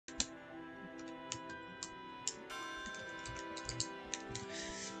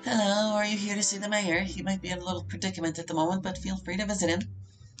Hello, are you here to see the mayor? He might be in a little predicament at the moment, but feel free to visit him.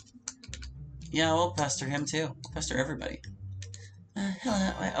 Yeah, we'll pester him too. We'll pester everybody.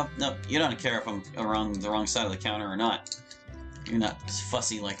 Hello. Oh, no, you don't care if I'm around the wrong side of the counter or not. You're not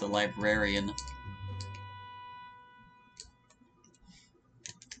fussy like the librarian.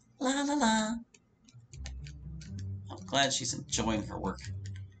 La la la. I'm glad she's enjoying her work.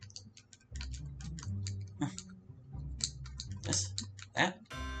 This, that,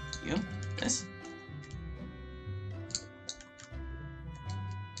 you, this.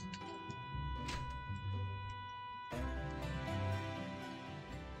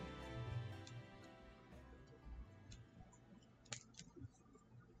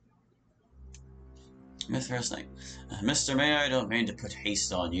 Mr. Mayor, I don't mean to put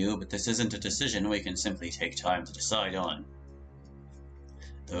haste on you, but this isn't a decision we can simply take time to decide on.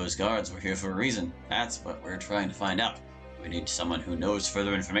 Those guards were here for a reason. That's what we're trying to find out. We need someone who knows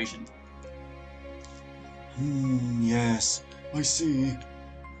further information. Yes, I see.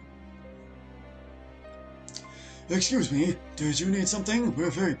 Excuse me, did you need something? We're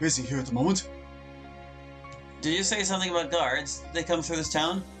very busy here at the moment. Did you say something about guards? They come through this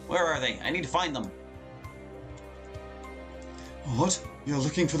town? Where are they? I need to find them. What? You're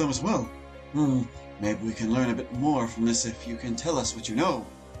looking for them as well? Maybe we can learn a bit more from this if you can tell us what you know.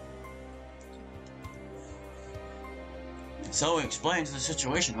 So explains the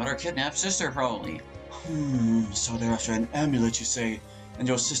situation about our kidnapped sister, probably. So they're after an amulet, you say, and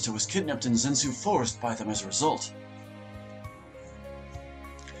your sister was kidnapped in Zensu Forest by them as a result.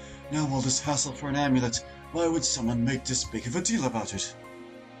 Now all this hassle for an amulet, why would someone make this big of a deal about it?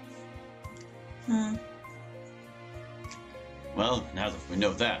 Well, now that we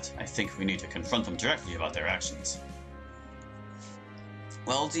know that, I think we need to confront them directly about their actions.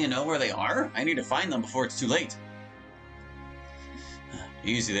 Well, do you know where they are? I need to find them before it's too late.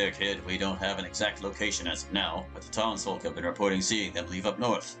 Easy there, kid. We don't have an exact location as of now, but the townsfolk have been reporting seeing them leave up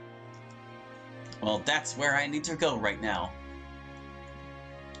north. Well, that's where I need to go right now.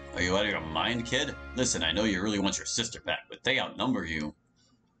 Are you out of your mind, kid? Listen, I know you really want your sister back, but they outnumber you.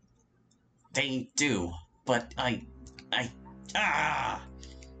 They do, but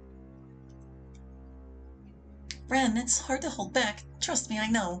Ren, it's hard to hold back. Trust me, I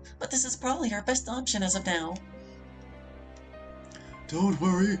know, but this is probably our best option as of now. Don't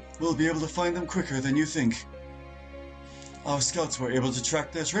worry, we'll be able to find them quicker than you think. Our scouts were able to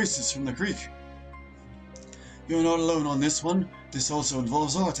track their traces from the creek. You're not alone on this one. This also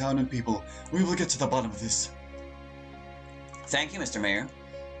involves our town and people. We will get to the bottom of this. Thank you, Mr. Mayor.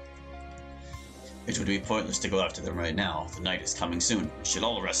 It would be pointless to go after them right now. The night is coming soon. We should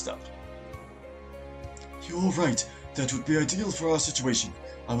all rest up. You're right. That would be ideal for our situation.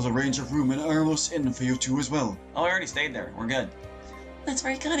 I will arrange a room in Armos Inn for you two as well. Oh, I already stayed there. We're good. That's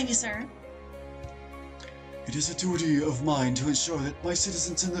very kind of you, sir. It is a duty of mine to ensure that my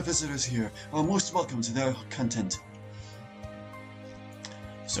citizens and the visitors here are most welcome to their content.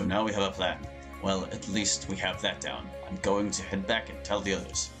 So now we have a plan. Well, at least we have that down. I'm going to head back and tell the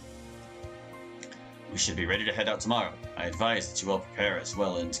others. We should be ready to head out tomorrow. I advise that you all prepare as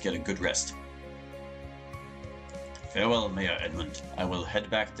well and get a good rest. Farewell, Mayor Edmund. I will head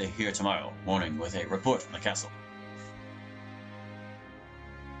back to here tomorrow morning with a report from the castle.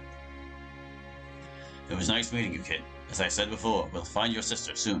 It was nice meeting you, kid. As I said before, we'll find your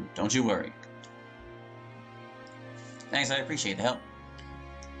sister soon. Don't you worry. Thanks, I appreciate the help.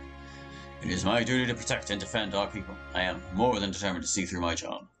 It is my duty to protect and defend our people. I am more than determined to see through my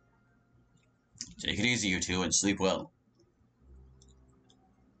job. Take it easy, you two, and sleep well.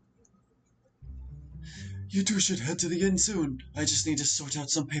 You two should head to the inn soon. I just need to sort out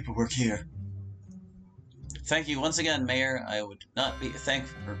some paperwork here. Thank you once again, Mayor. I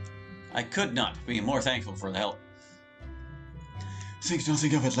could not be more thankful for the help. Think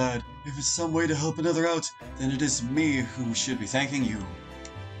nothing of it, lad. If it's some way to help another out, then it is me who should be thanking you.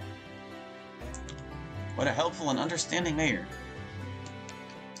 What a helpful and understanding mayor.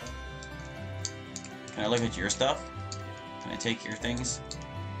 Can I look at your stuff? Can I take your things?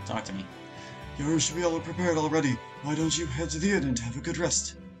 Talk to me. Yours should be all prepared already. Why don't you head to the inn and have a good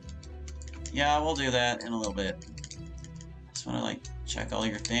rest? Yeah, we'll do that in a little bit. Just want to, check all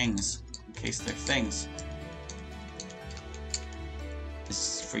your things, in case they're things.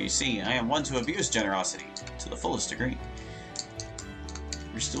 This is for you see, I am one to abuse generosity, to the fullest degree.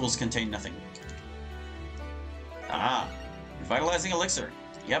 Your stools contain nothing. Ah, revitalizing elixir.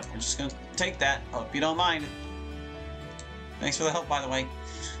 Yep, we're just gonna take that. Hope you don't mind. Thanks for the help, by the way.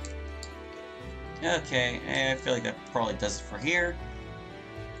 Okay, I feel like that probably does it for here.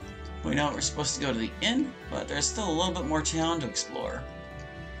 We know we're supposed to go to the inn, but there's still a little bit more town to explore.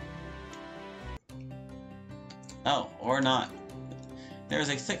 Oh, or not. There is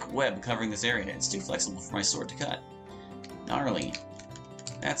a thick web covering this area. It's too flexible for my sword to cut. Gnarly.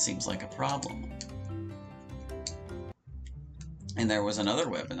 That seems like a problem. And there was another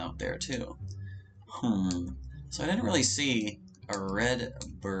weapon out there, too. So I didn't really see a red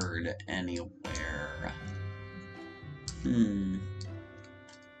bird anywhere.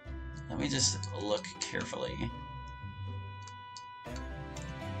 Let me just look carefully.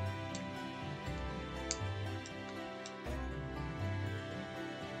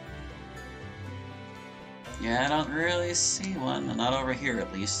 Yeah, I don't really see one. Not over here,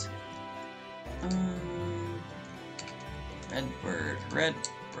 at least. Red bird, red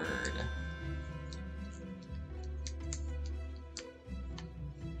bird.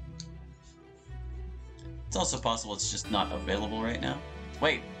 It's also possible it's just not available right now.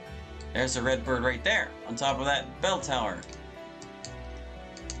 Wait, there's a red bird right there, on top of that bell tower.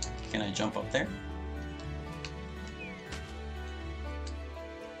 Can I jump up there?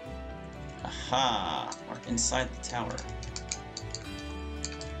 Aha! We're inside the tower.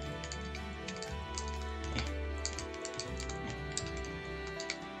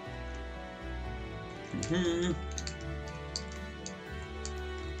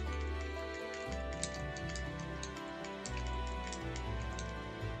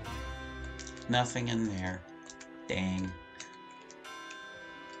 Nothing in there. Dang.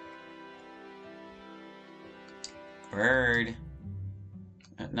 Bird.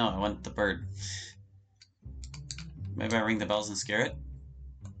 No, I want the bird. Maybe I ring the bells and scare it?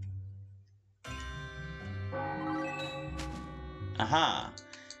 Aha!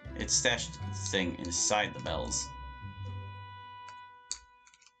 It stashed the thing inside the bells.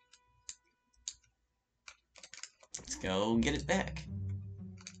 Let's go get it back.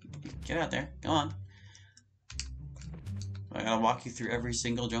 Get out there. Come on. I gotta walk you through every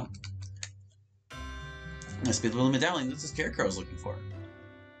single jump. Must be the little medallion that the Scarecrow's looking for.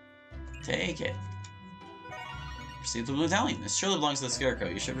 Take it. Receive the medallion. This surely belongs to the Scarecrow.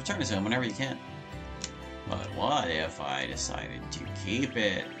 You should return it to him whenever you can. But what if I decided to keep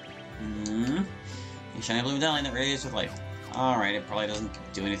it? A shiny blue medallion that radiates with life. Alright, it probably doesn't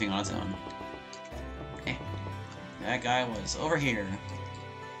do anything on its own. Okay. That guy was over here.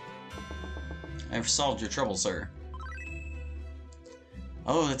 I've solved your trouble, sir.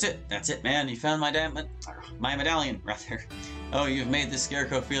 Oh, that's it. That's it, man. You found my medallion, rather. Oh, you've made the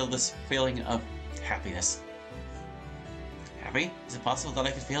Scarecrow feel this feeling of happiness. Happy? Is it possible that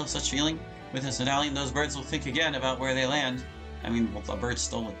I could feel such feeling? With this medallion, those birds will think again about where they land. I mean, well, the bird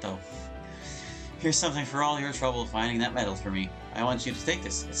stole it, though. Here's something for all your trouble finding that medal for me. I want you to take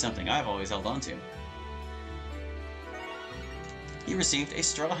this. It's something I've always held on to. You received a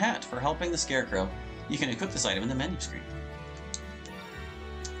straw hat for helping the Scarecrow. You can equip this item in the menu screen.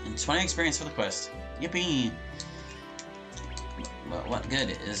 And 20 experience for the quest. Yippee! But what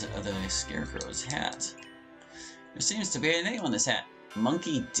good is the Scarecrow's hat? There seems to be a name on this hat.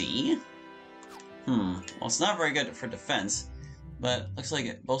 Monkey D? Well, it's not very good for defense, but looks like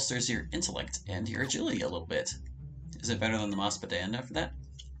it bolsters your intellect and your agility a little bit. Is it better than the Pt.11 for that?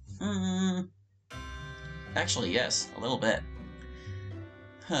 Actually, yes, a little bit.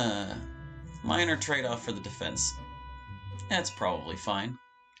 Minor trade-off for the defense. That's probably fine.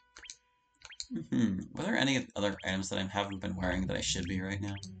 Were there any other items that I haven't been wearing that I should be right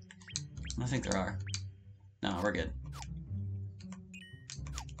now? I don't think there are. No, we're good.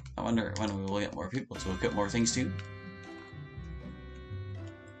 I wonder when we will get more people to equip more things too.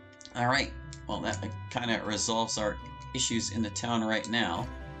 Alright, well that kind of resolves our issues in the town right now.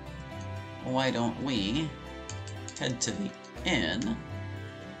 Why don't we head to the inn?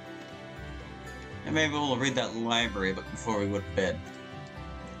 And maybe we'll read that library book before we go to bed.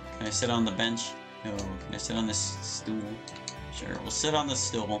 Can I sit on the bench? No. Can I sit on this stool? Sure, we'll sit on this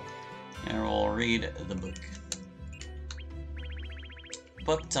stool and we'll read the book.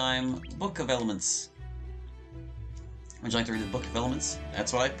 Book time. Book of Elements. Would you like to read the Book of Elements?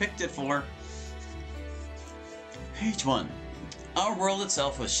 That's what I picked it for. Page 1. Our world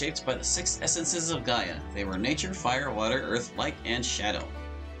itself was shaped by the 6 essences of Gaia. They were nature, fire, water, earth, light, and shadow.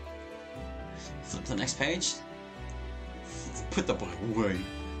 Flip to the next page. Put the book away.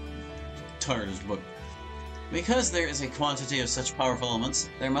 Tired of this book. Because there is a quantity of such powerful elements,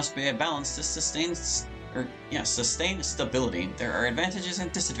 there must be a balance to sustain stability. There are advantages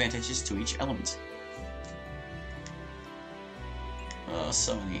and disadvantages to each element.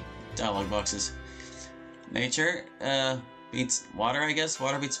 So many dialogue boxes. Nature beats water, I guess.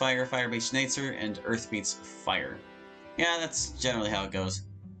 Water beats fire, fire beats nature, and earth beats fire. Yeah, that's generally how it goes.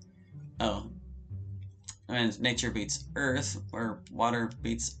 Oh. And nature beats earth, where water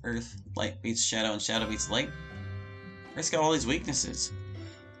beats earth, light beats shadow, and shadow beats light. Where's got all these weaknesses?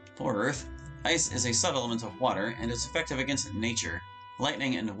 Poor Earth. Ice is a sub-element of water, and is effective against nature.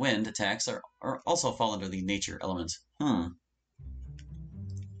 Lightning and wind attacks are also fall under the nature element.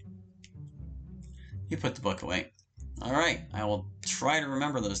 You put the book away. Alright, I will try to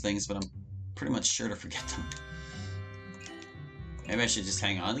remember those things, but I'm pretty much sure to forget them. Maybe I should just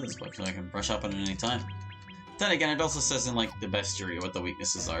hang on to this book so I can brush up on it any time. Then again, it also says in, like, the bestiary what the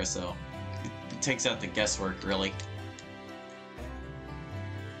weaknesses are, so it takes out the guesswork, really.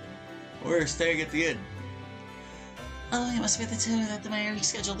 We're staying at the inn. Oh, it must be the two that the mayor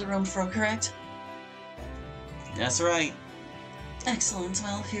rescheduled the room for, correct? That's right. Excellent.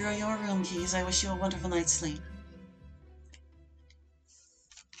 Well, here are your room keys. I wish you a wonderful night's sleep.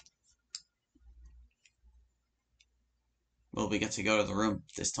 Will we get to go to the room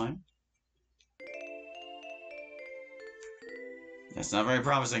this time? That's not very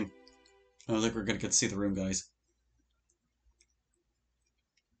promising. I don't think we're gonna get to see the room, guys.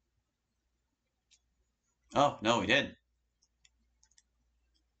 Oh, no, we did.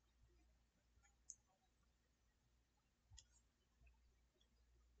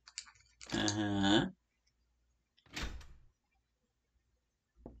 Uh-huh.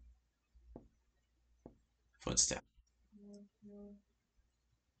 Footstep.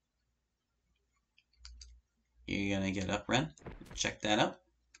 You gonna get up, Ren? Check that out.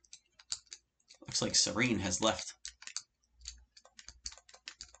 Looks like Serene has left.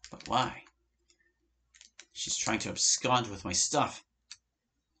 But why? She's trying to abscond with my stuff.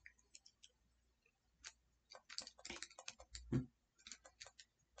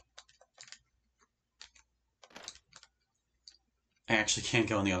 I actually can't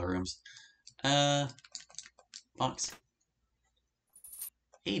go in the other rooms. Box.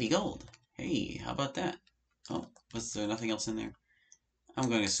 80 gold. Hey, how about that? Oh, was there nothing else in there? I'm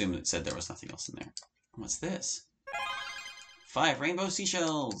going to assume it said there was nothing else in there. What's this? 5 rainbow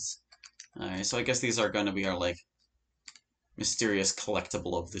seashells! Alright, so I guess these are going to be our, like, mysterious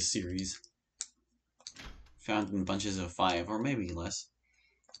collectible of this series. Found in bunches of 5, or maybe less.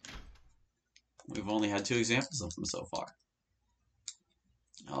 We've only had 2 examples of them so far.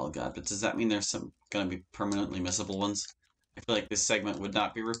 Oh god, but does that mean there's some going to be permanently missable ones? I feel like this segment would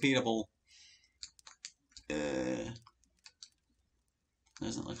not be repeatable.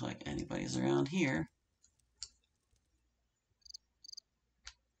 Doesn't look like anybody's around here.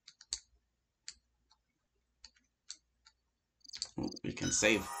 Ooh, we can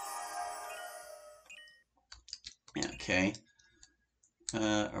save. Okay.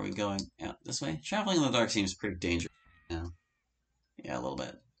 Are we going out this way? Traveling in the dark seems pretty dangerous now. Yeah, a little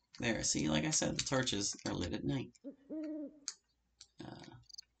bit. There, see, like I said, the torches are lit at night.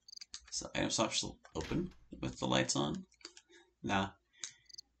 So item shop still open with the lights on? Nah.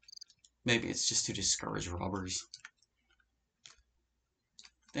 Maybe it's just to discourage robbers.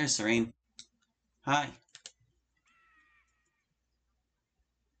 There's Serene. Hi.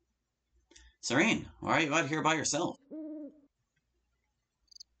 Serene, why are you out here by yourself?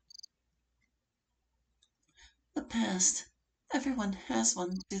 The past. Everyone has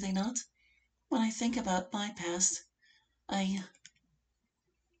one, do they not? When I think about my past, I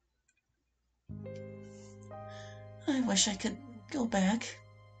wish I could go back.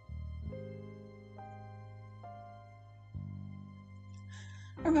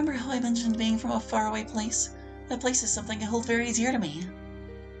 Remember how I mentioned being from a faraway place? That place is something I hold very dear to me.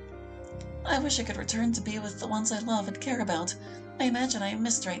 I wish I could return to be with the ones I love and care about. I imagine I am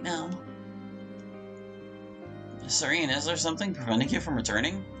missed right now. Serene, is there something preventing you from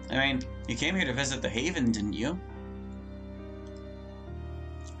returning? I mean, you came here to visit the Haven, didn't you?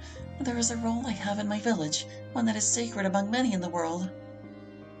 There is a role I have in my village, one that is sacred among many in the world.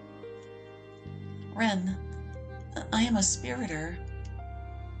 Ren, I am a spiriter.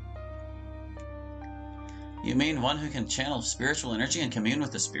 You mean one who can channel spiritual energy and commune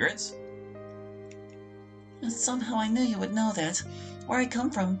with the spirits? Somehow I knew you would know that. Where I come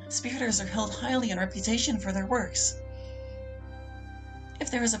from, spiriters are held highly in reputation for their works.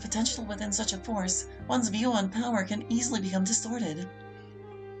 If there is a potential within such a force, one's view on power can easily become distorted.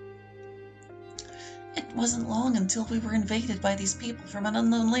 It wasn't long until we were invaded by these people from an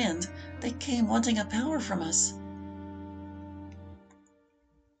unknown land. They came wanting a power from us.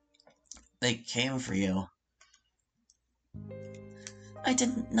 They came for you. I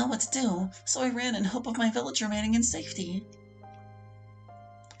didn't know what to do, so I ran in hope of my village remaining in safety.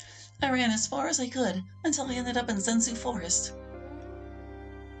 I ran as far as I could until I ended up in Sensu Forest.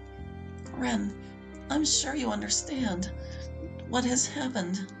 Ren, I'm sure you understand what has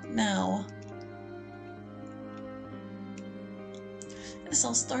happened now. This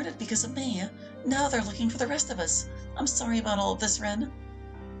all started because of me. Now they're looking for the rest of us. I'm sorry about all of this, Ren.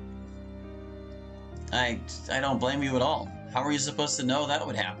 I don't blame you at all. How were you supposed to know that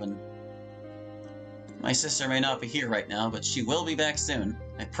would happen? My sister may not be here right now, but she will be back soon.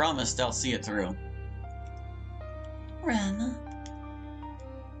 I promised I'll see it through. Ren.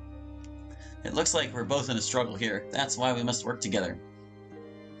 It looks like we're both in a struggle here. That's why we must work together.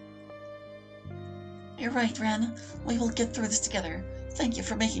 You're right, Ren. We will get through this together. Thank you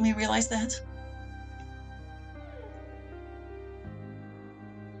for making me realize that.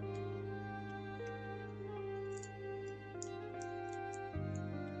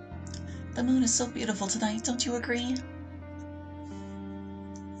 The moon is so beautiful tonight, don't you agree?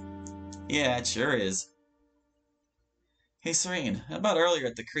 Yeah, it sure is. Hey, Serene, how about earlier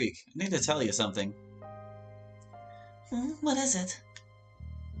at the creek? I need to tell you something. What is it?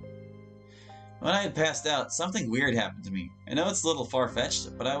 When I had passed out, something weird happened to me. I know it's a little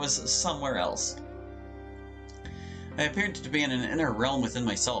far-fetched, but I was somewhere else. I appeared to be in an inner realm within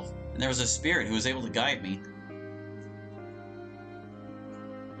myself, and there was a spirit who was able to guide me.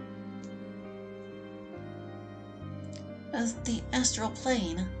 The astral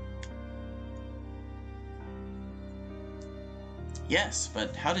plane. Yes,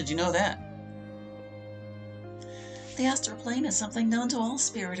 but how did you know that? The astral plane is something known to all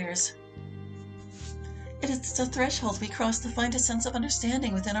spiriters. It is the threshold we cross to find a sense of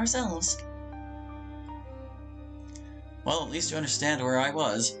understanding within ourselves. Well, at least you understand where I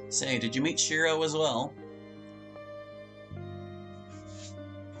was. Say, did you meet Shiro as well?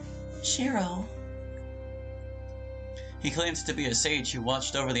 Shiro. He claims to be a sage who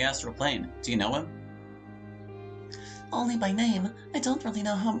watched over the astral plane. Do you know him? Only by name. I don't really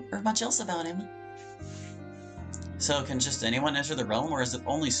know much else about him. So, can just anyone enter the realm, or is it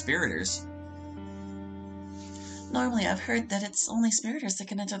only spiriters? Normally, I've heard that it's only spiriters that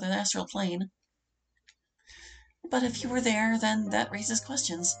can enter the astral plane. But if you were there, then that raises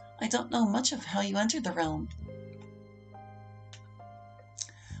questions. I don't know much of how you entered the realm.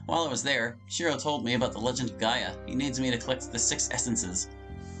 While I was there, Shiro told me about the legend of Gaia. He needs me to collect the 6 essences.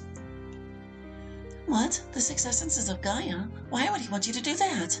 What? The 6 essences of Gaia? Why would he want you to do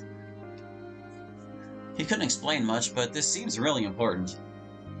that? He couldn't explain much, but this seems really important.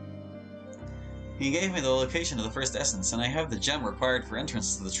 He gave me the location of the first essence, and I have the gem required for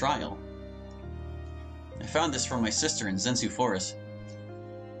entrance to the trial. I found this from my sister in Zensu Forest.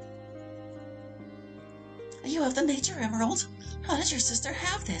 You have the Nature Emerald? How did your sister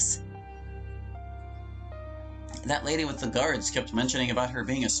have this? That lady with the guards kept mentioning about her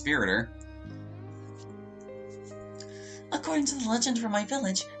being a spiriter. According to the legend from my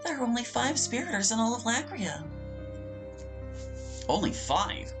village, there are only 5 spiriters in all of Lakria. Only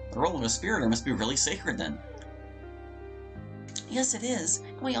 5? The role of a spiriter must be really sacred then. Yes, it is,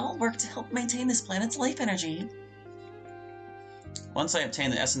 and we all work to help maintain this planet's life energy. Once I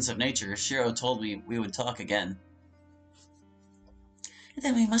obtained the essence of nature, Shiro told me we would talk again.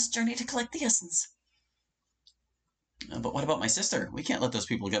 Then we must journey to collect the essence. But what about my sister? We can't let those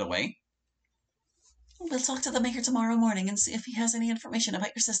people get away. We'll talk to the mayor tomorrow morning and see if he has any information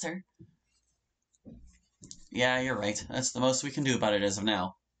about your sister. Yeah, you're right. That's the most we can do about it as of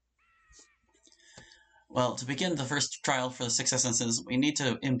now. Well, to begin the first trial for the 6 essences, we need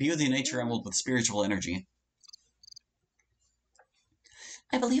to imbue the Nature Emerald with spiritual energy.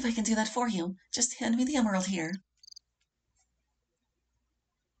 I believe I can do that for you. Just hand me the emerald here.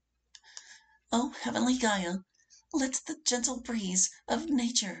 Oh, heavenly Gaia, let the gentle breeze of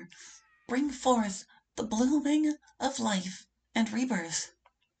nature bring forth the blooming of life and rebirth.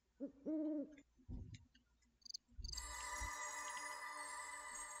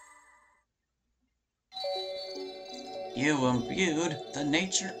 You imbued the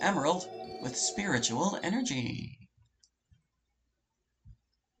Nature Emerald with spiritual energy.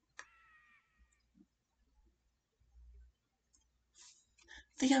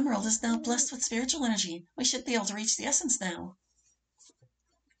 The emerald is now blessed with spiritual energy. We should be able to reach the essence now.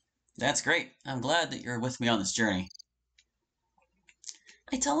 That's great. I'm glad that you're with me on this journey.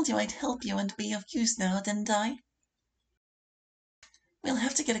 I told you I'd help you and be of use now, didn't I? We'll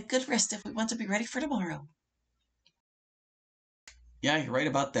have to get a good rest if we want to be ready for tomorrow. Yeah, you're right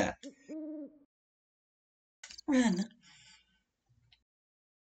about that. Ren.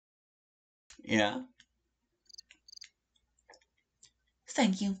 Yeah?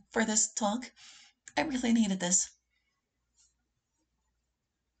 Thank you for this talk. I really needed this.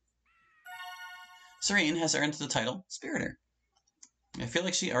 Serene has earned the title Spiriter. I feel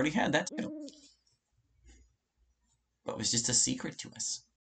like she already had that title, but it was just a secret to us.